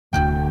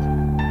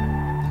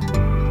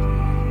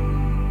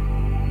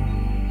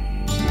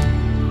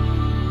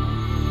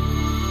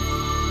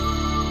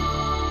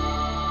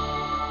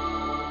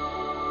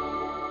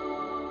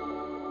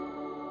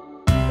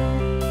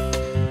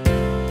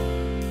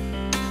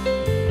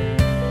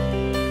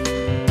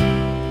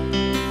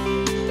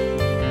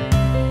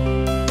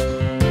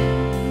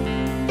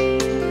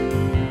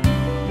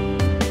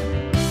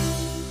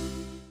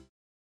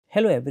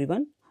Hello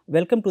everyone,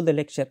 welcome to the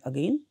lecture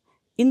again.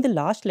 In the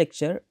last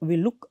lecture, we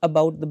look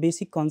about the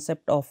basic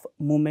concept of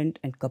moment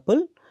and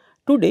couple.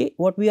 Today,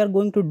 what we are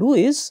going to do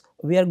is,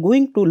 we are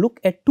going to look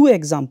at two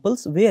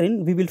examples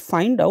wherein we will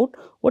find out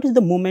what is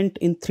the moment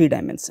in 3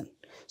 dimension.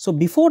 So,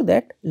 before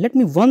that, let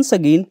me once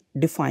again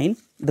define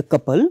the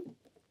couple.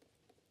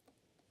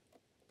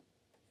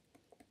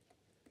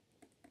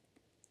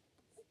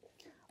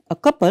 A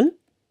couple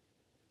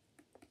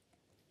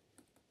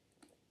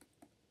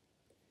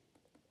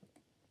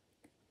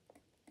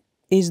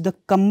is the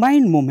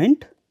combined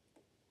moment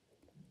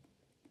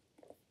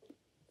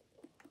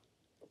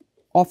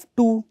of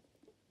two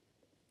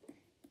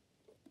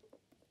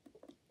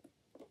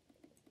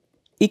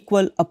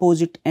equal,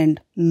 opposite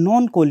and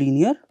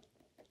non-collinear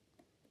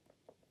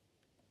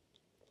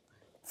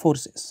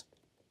forces.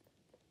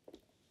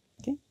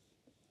 Okay.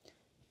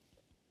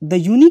 The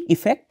unique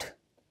effect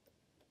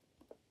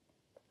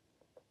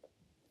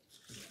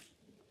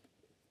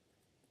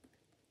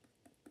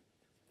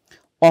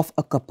of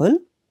a couple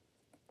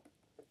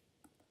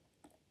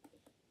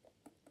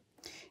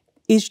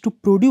is to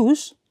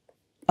produce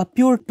a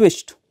pure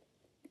twist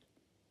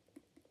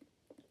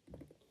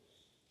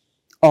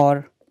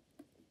or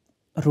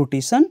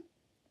rotation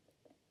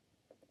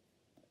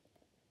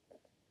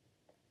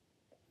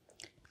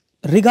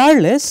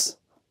regardless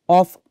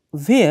of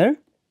where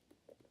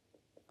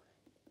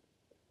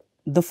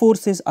the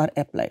forces are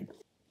applied.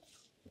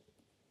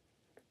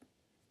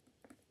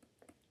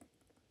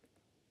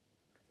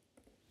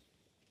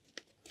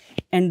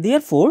 And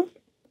therefore,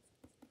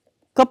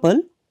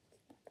 couple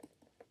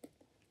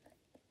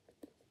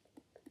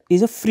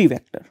is a free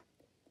vector.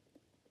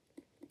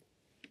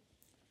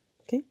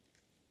 Okay.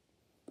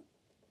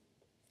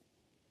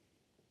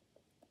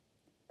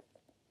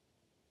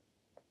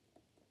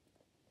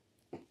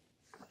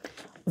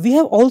 We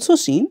have also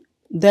seen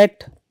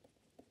that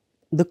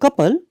the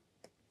couple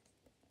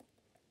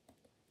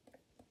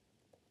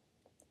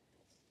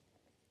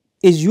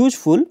is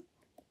useful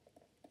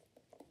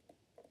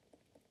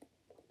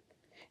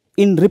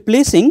in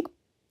replacing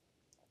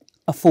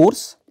a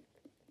force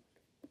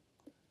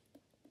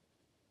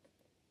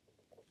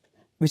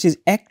which is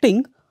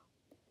acting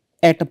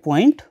at a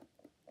point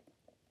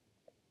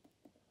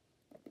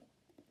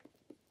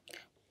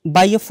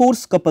by a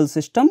force couple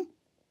system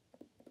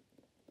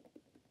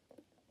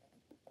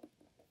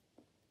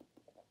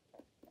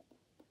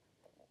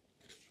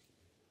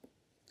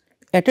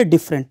at a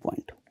different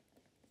point.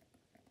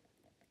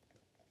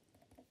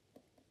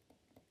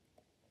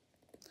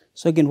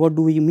 So, again what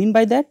do we mean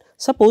by that?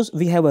 Suppose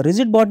we have a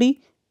rigid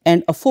body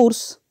and a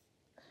force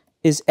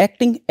is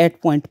acting at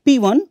point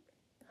P1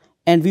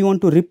 and we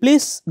want to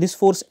replace this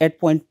force at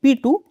point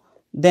P2,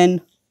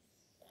 then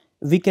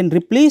we can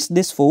replace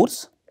this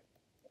force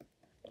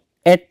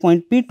at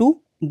point P2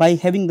 by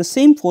having the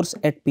same force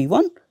at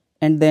P1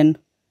 and then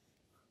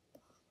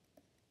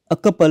a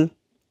couple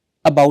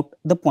about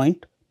the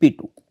point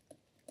P2.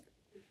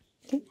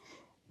 Okay.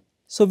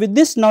 So, with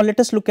this now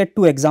let us look at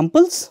two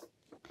examples.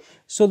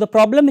 So, the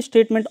problem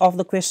statement of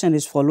the question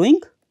is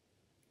following: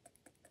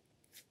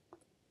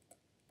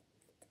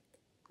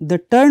 the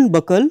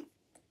turnbuckle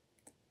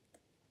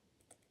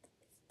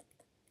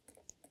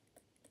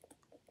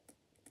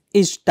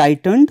is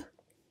tightened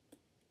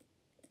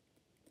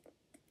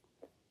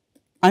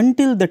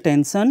until the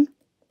tension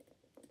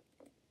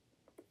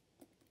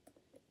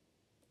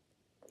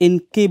in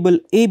cable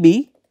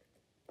AB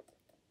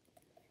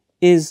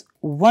is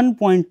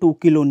 1.2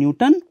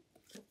 kilonewton.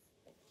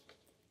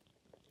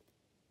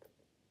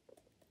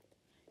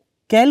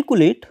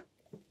 Calculate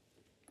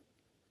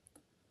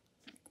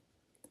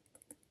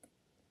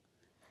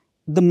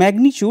the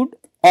magnitude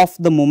of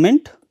the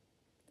moment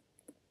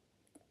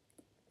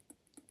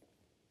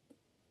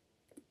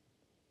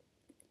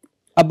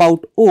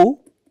about O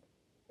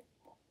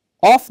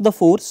of the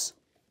force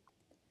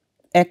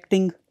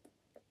acting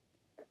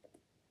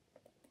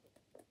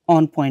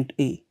on point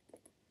A.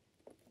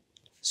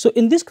 So,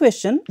 in this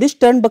question this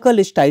turnbuckle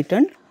is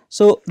tightened.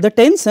 So, the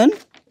tension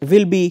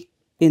will be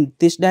in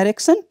this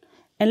direction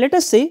and let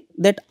us say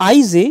that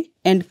Ij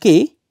and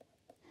K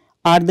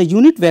are the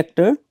unit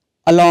vector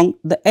along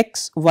the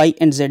x, y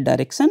and z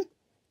direction.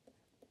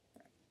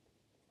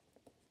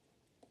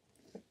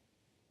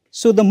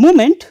 So, the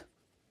moment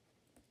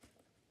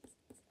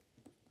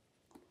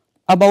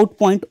about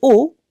point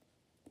O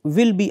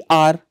will be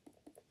r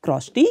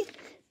cross t,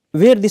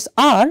 where this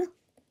r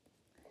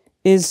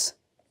is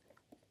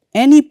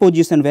any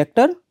position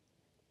vector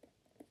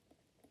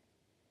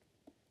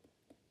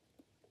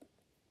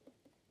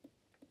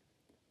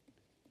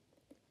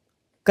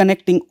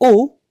connecting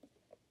O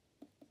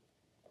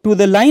to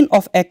the line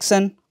of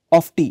action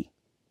of t.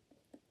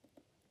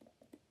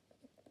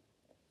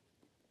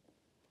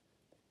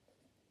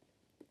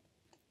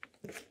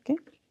 Okay.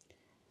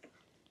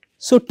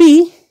 So,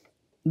 t,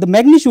 the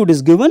magnitude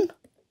is given,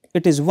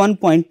 it is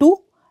 1.2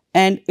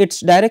 and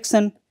its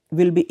direction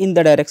will be in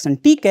the direction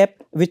t cap,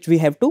 which we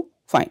have to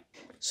find.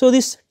 So,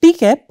 this t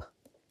cap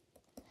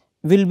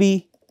will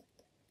be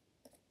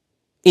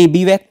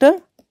AB vector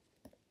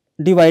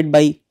divided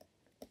by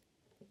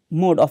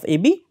mode of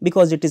AB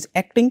because it is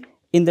acting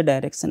in the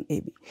direction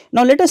AB.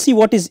 Now, let us see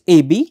what is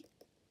AB.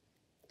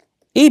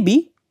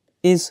 AB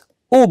is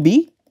OB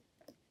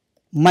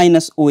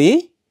minus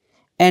OA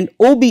and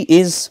OB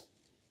is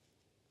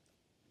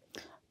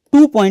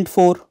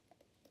 2.4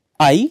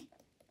 I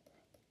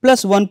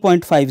plus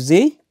 1.5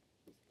 J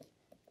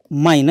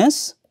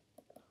minus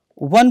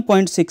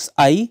 1.6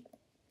 I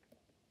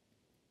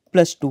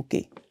plus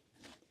 2K.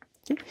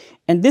 Okay.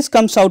 And this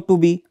comes out to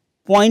be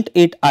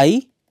 0.8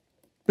 I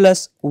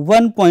plus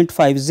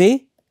 1.5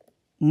 J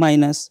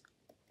minus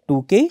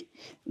 2K.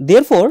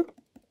 Therefore,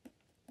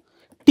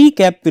 T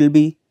cap will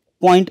be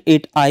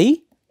 0.8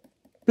 I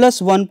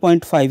plus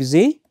 1.5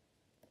 J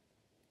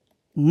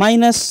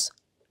minus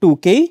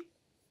 2K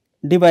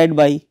divided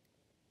by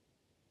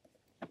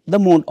the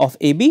mode of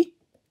AB.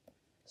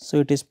 So,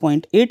 it is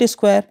 0.8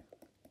 square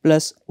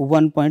plus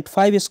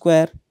 1.5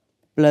 square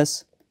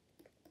plus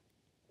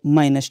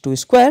minus 2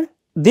 square.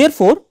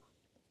 Therefore,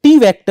 T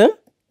vector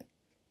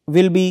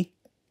will be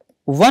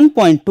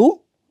 1.2,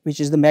 which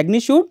is the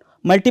magnitude,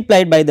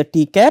 multiplied by the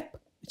T cap,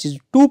 which is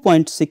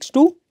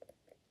 2.62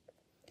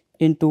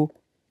 into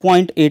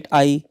 0.8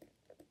 I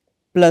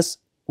plus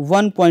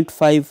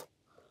 1.5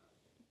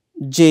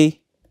 J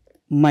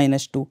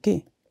minus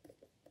 2K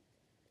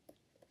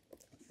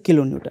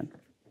kilonewton.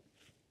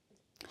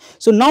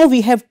 So, now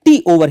we have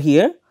T over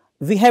here,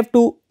 we have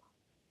to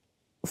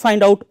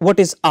find out what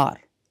is R.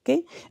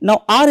 Okay.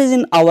 Now, R is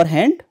in our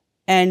hand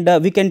and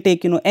we can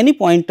take any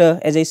point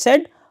as I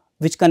said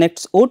which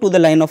connects O to the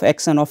line of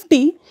action of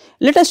T.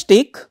 Let us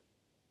take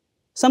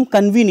some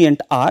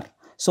convenient R.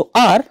 So,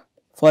 R,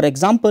 for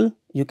example,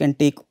 you can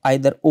take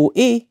either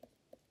OA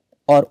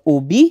or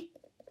OB.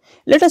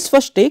 Let us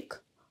first take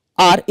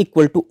R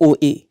equal to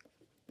OA.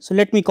 So,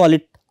 let me call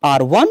it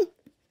R1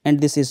 and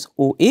this is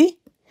OA.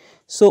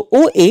 So,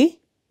 OA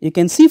you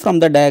can see from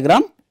the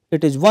diagram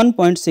it is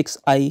 1.6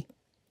 I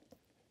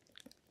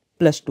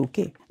plus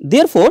 2K.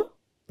 Therefore,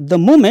 the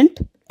moment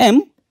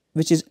M,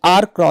 which is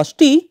R cross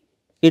T,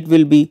 it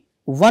will be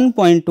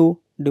 1.2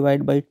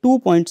 divided by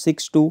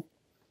 2.62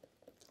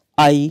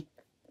 I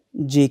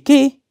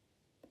JK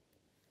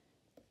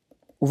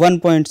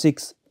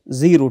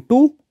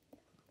 1.602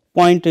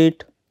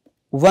 0.8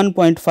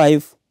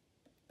 1.5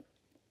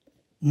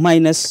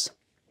 minus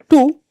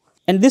 2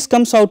 and this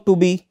comes out to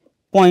be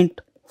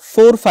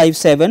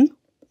 0.457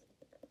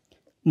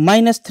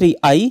 minus 3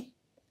 I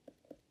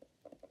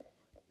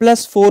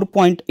plus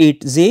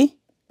 4.8 J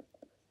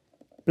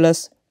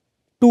plus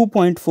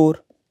 2.4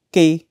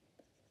 K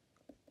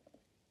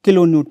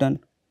kilonewton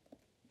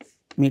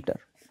meter.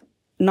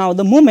 Now,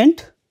 the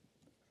moment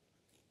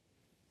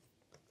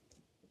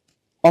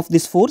of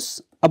this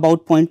force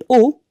about point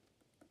O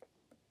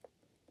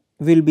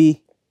will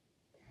be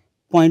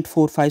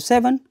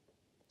 0.457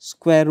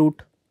 square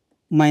root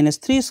minus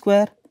 3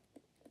 square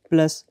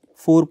plus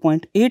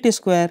 4.8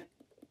 square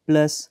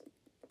plus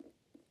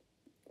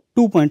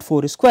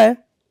 2.4 square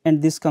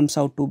and this comes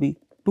out to be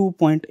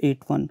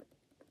 2.81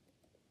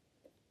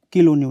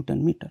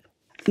 kilonewton meter.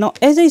 Now,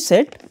 as I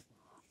said,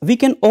 we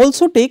can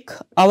also take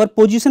our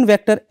position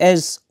vector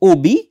as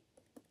OB.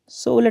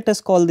 So, let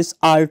us call this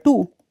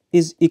R2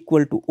 is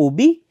equal to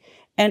OB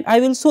and I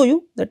will show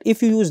you that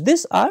if you use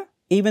this R,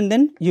 even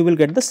then you will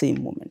get the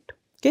same moment.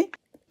 Okay.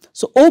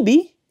 So, OB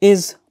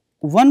is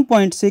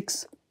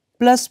 1.6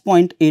 plus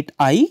 0.8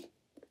 I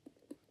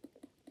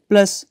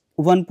plus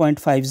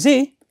 1.5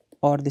 J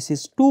or this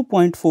is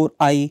 2.4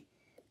 I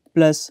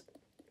plus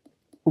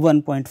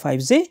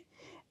 1.5 J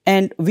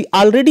and we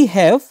already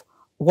have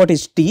what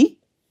is T.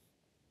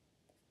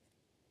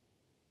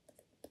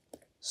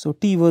 So,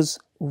 T was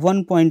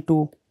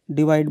 1.2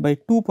 divided by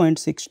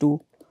 2.62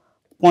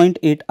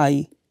 0.8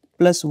 I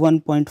plus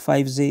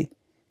 1.5 J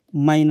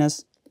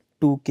minus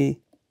 2K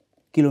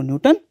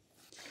kilonewton.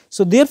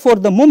 So, therefore,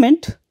 the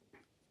moment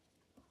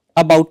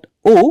about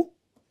O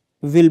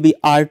will be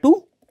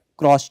R2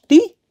 cross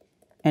T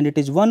and it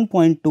is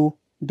 1.2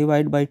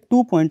 divided by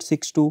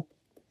 2.62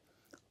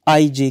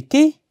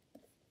 IJK.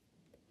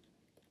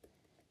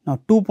 Now,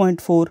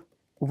 2.4,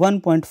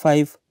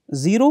 1.5,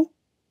 0,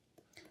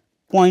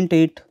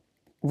 0.8,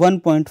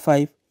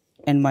 1.5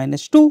 and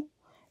minus 2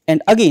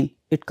 and again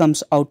it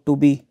comes out to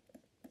be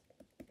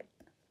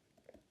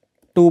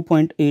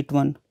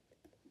 2.81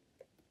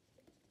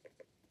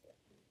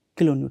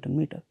 kilonewton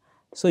meter.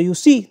 So, you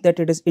see that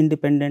it is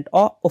independent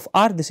of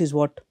R, this is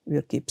what we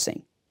are keep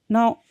saying.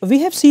 Now, we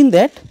have seen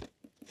that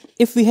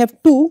if we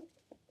have two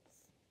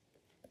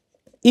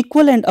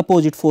equal and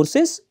opposite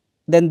forces,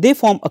 then they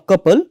form a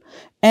couple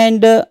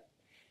and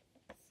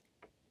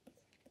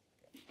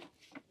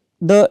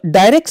the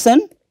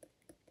direction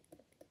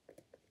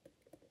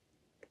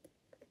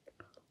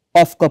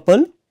of couple,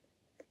 let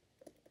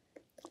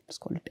us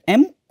call it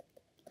M,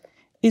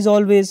 is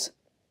always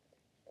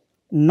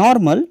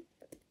normal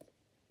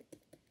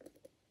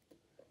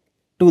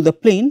to the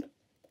plane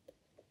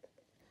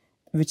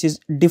which is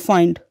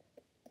defined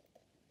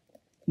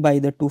by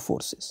the two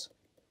forces.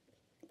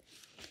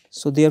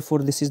 So, therefore,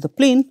 this is the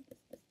plane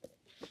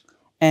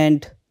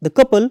and the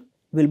couple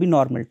will be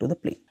normal to the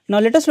plane. Now,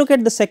 let us look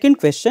at the second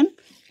question,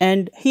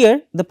 and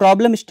here the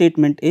problem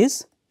statement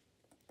is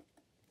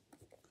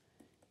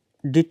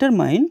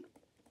determine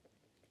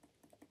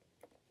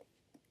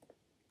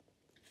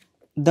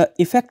the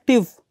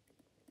effective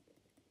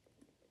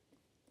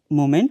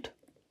moment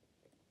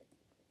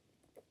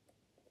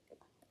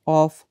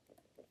of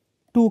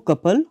two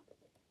couple,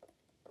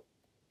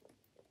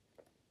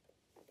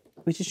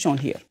 which is shown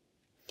here.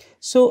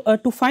 So,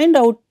 to find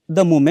out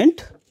the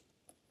moment,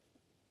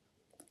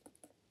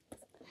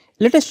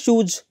 let us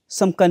choose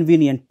some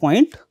convenient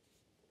point.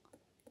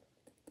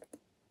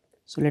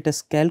 So, let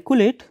us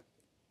calculate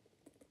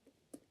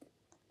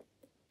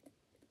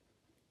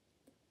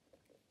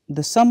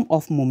the sum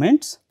of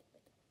moments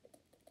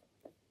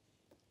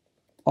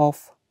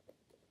of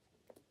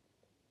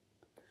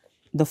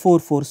the four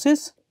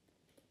forces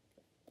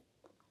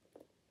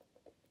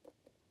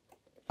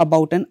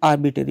about an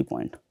arbitrary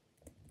point.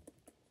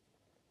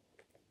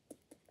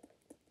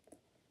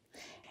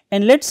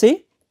 And let us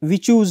say we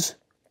choose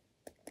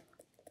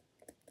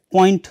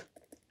point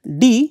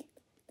D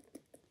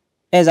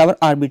as our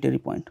arbitrary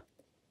point.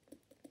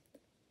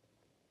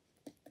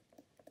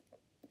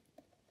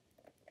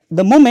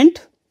 The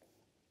moment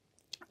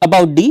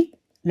about D,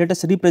 let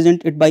us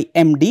represent it by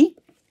MD,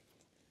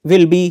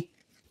 will be,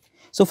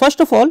 so first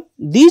of all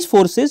these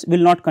forces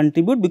will not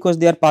contribute because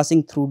they are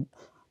passing through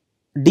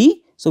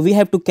D. So, we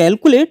have to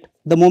calculate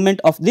the moment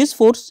of this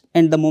force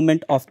and the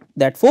moment of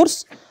that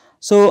force.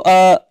 So,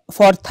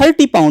 for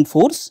 30 pound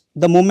force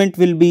the moment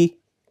will be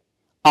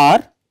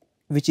R,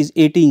 which is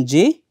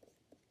 18J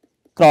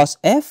cross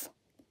F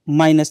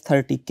minus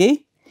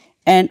 30K,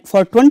 and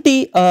for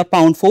 20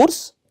 pound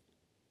force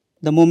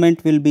the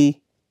moment will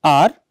be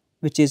R,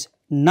 which is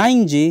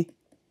 9J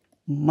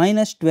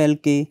minus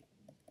 12K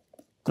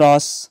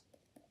cross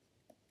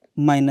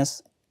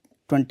minus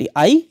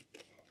 20I,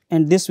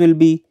 and this will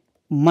be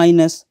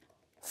minus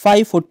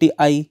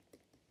 540I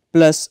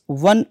plus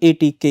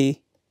 180K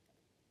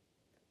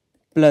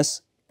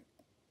plus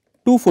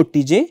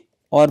 240J,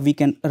 or we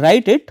can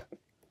write it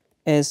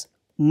as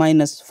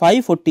minus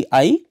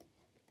 540I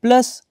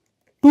plus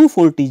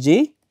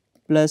 240J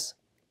plus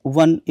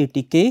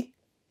 180K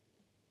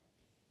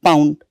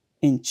pound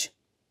inch.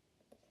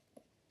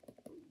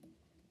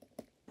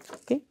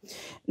 Okay.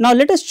 Now,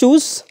 let us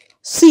choose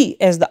C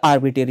as the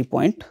arbitrary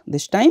point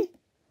this time.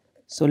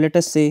 So, let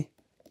us say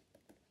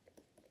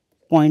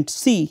point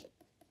C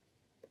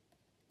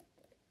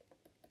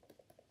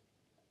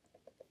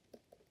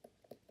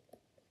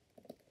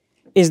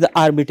is the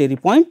arbitrary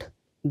point,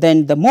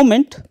 then the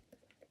moment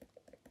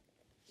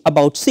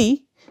about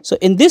C. So,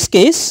 in this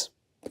case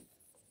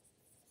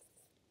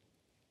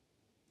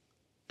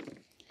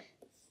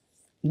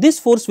this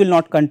force will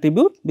not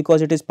contribute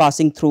because it is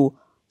passing through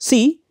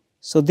C.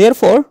 So,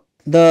 therefore,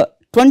 the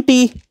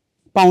 20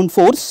 pound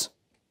force,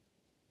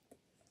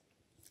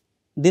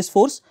 this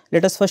force,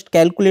 let us first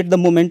calculate the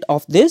moment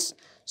of this.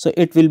 So,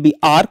 it will be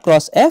R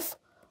cross F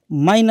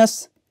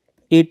minus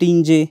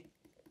 18J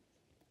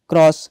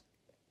cross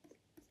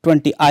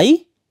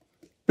 20I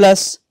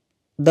plus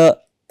the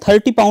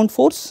 30 pound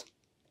force.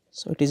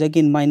 So, it is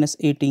again minus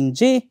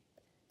 18J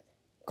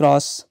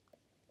cross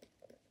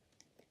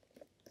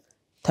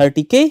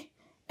 30K,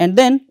 and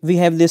then we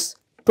have this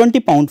 20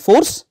 pound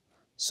force.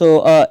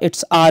 So,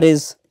 its R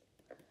is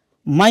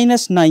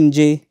minus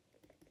 9J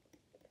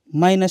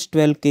minus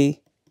 12K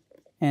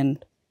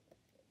and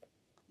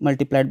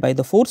multiplied by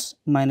the force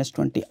minus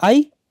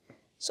 20I.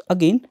 So,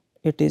 again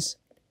it is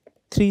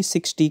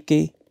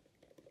 360K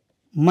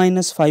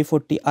minus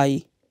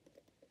 540I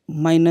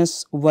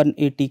minus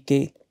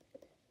 180K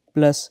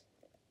plus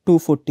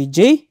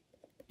 240J,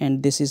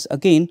 and this is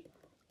again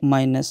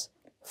minus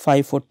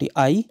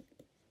 540I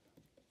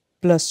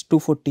plus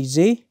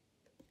 240J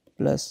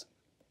plus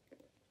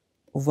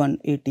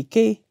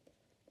 180K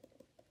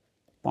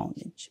pound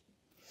inch.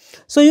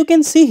 So, you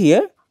can see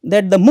here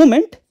that the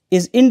moment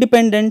is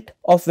independent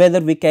of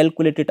whether we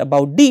calculate it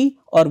about D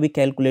or we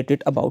calculate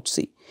it about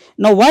C.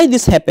 Now, why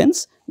this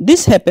happens?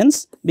 This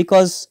happens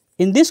because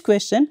in this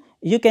question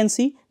you can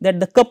see that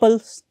the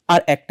couples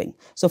are acting.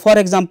 So, for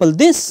example,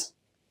 this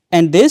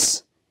and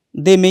this,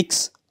 they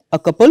makes a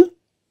couple,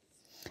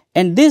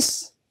 and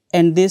this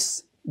and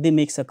this, they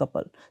makes a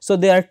couple. So,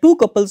 there are two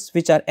couples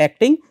which are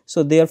acting.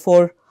 So,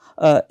 therefore,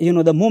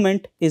 the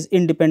moment is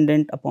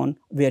independent upon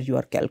where you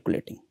are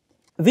calculating.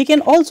 We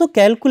can also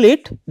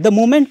calculate the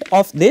moment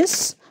of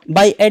this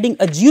by adding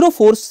a 0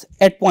 force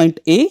at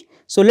point A.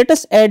 So, let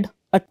us add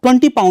a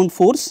 20 pound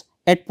force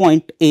at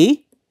point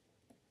A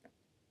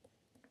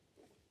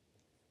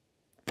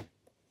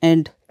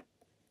and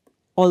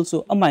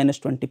also a minus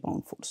 20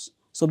 pound force.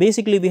 So,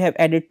 basically we have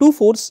added two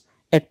force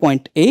at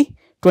point A,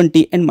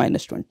 20 and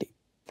minus 20.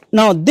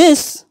 Now,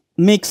 this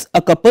makes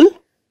a couple,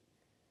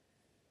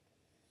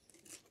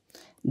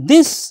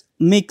 this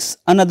makes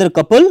another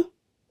couple,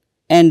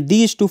 and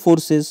these two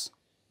forces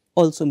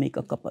also make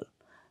a couple.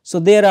 So,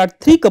 there are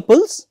three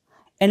couples,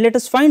 and let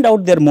us find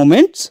out their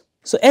moments.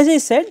 So, as I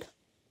said,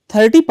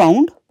 30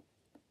 pound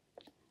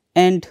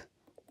and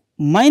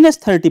minus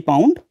 30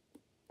 pound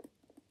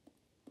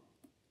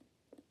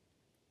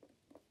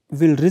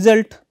will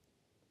result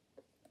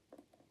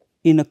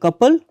in a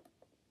couple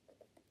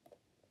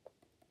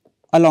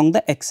along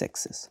the x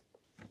axis.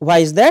 Why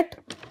is that?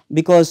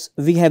 Because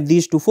we have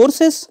these two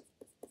forces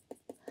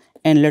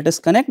and let us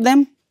connect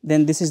them,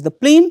 then this is the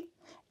plane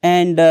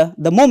and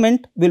the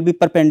moment will be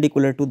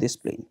perpendicular to this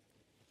plane.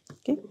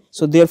 Okay.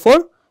 So,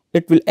 therefore,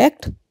 it will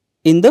act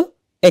in the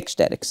x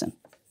direction.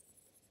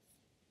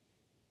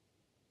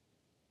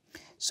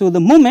 So,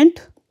 the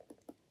moment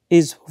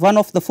is one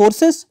of the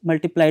forces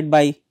multiplied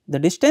by the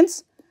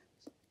distance.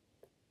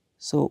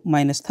 So,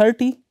 minus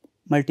 30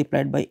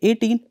 multiplied by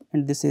 18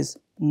 and this is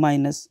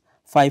minus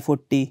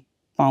 540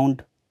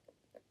 pound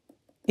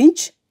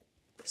inch.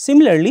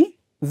 Similarly,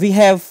 we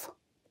have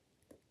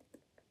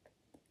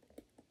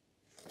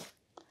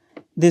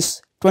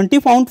this 20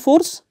 pound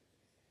force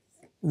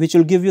which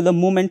will give you the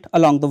moment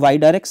along the y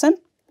direction.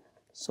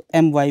 So,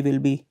 my will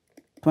be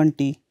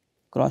 20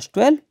 cross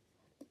 12,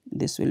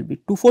 this will be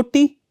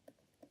 240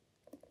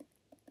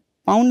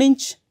 pound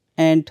inch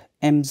and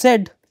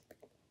mz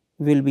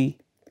will be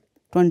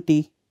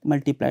 20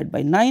 multiplied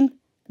by 9,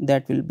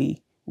 that will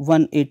be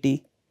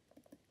 180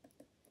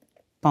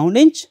 pound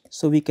inch.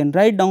 So, we can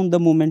write down the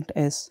moment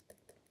as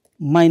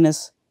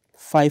minus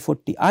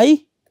 540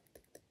 I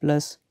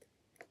plus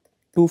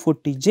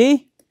 240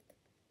 J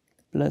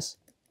plus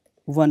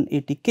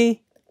 180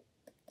 K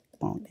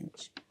pound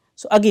inch.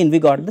 So, again we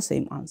got the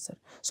same answer.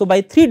 So,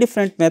 by three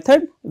different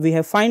method we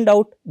have find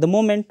out the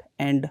moment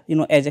and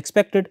as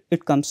expected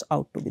it comes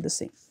out to be the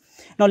same.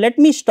 Now, let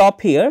me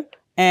stop here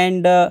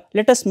and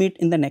let us meet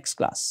in the next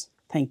class.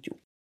 Thank you.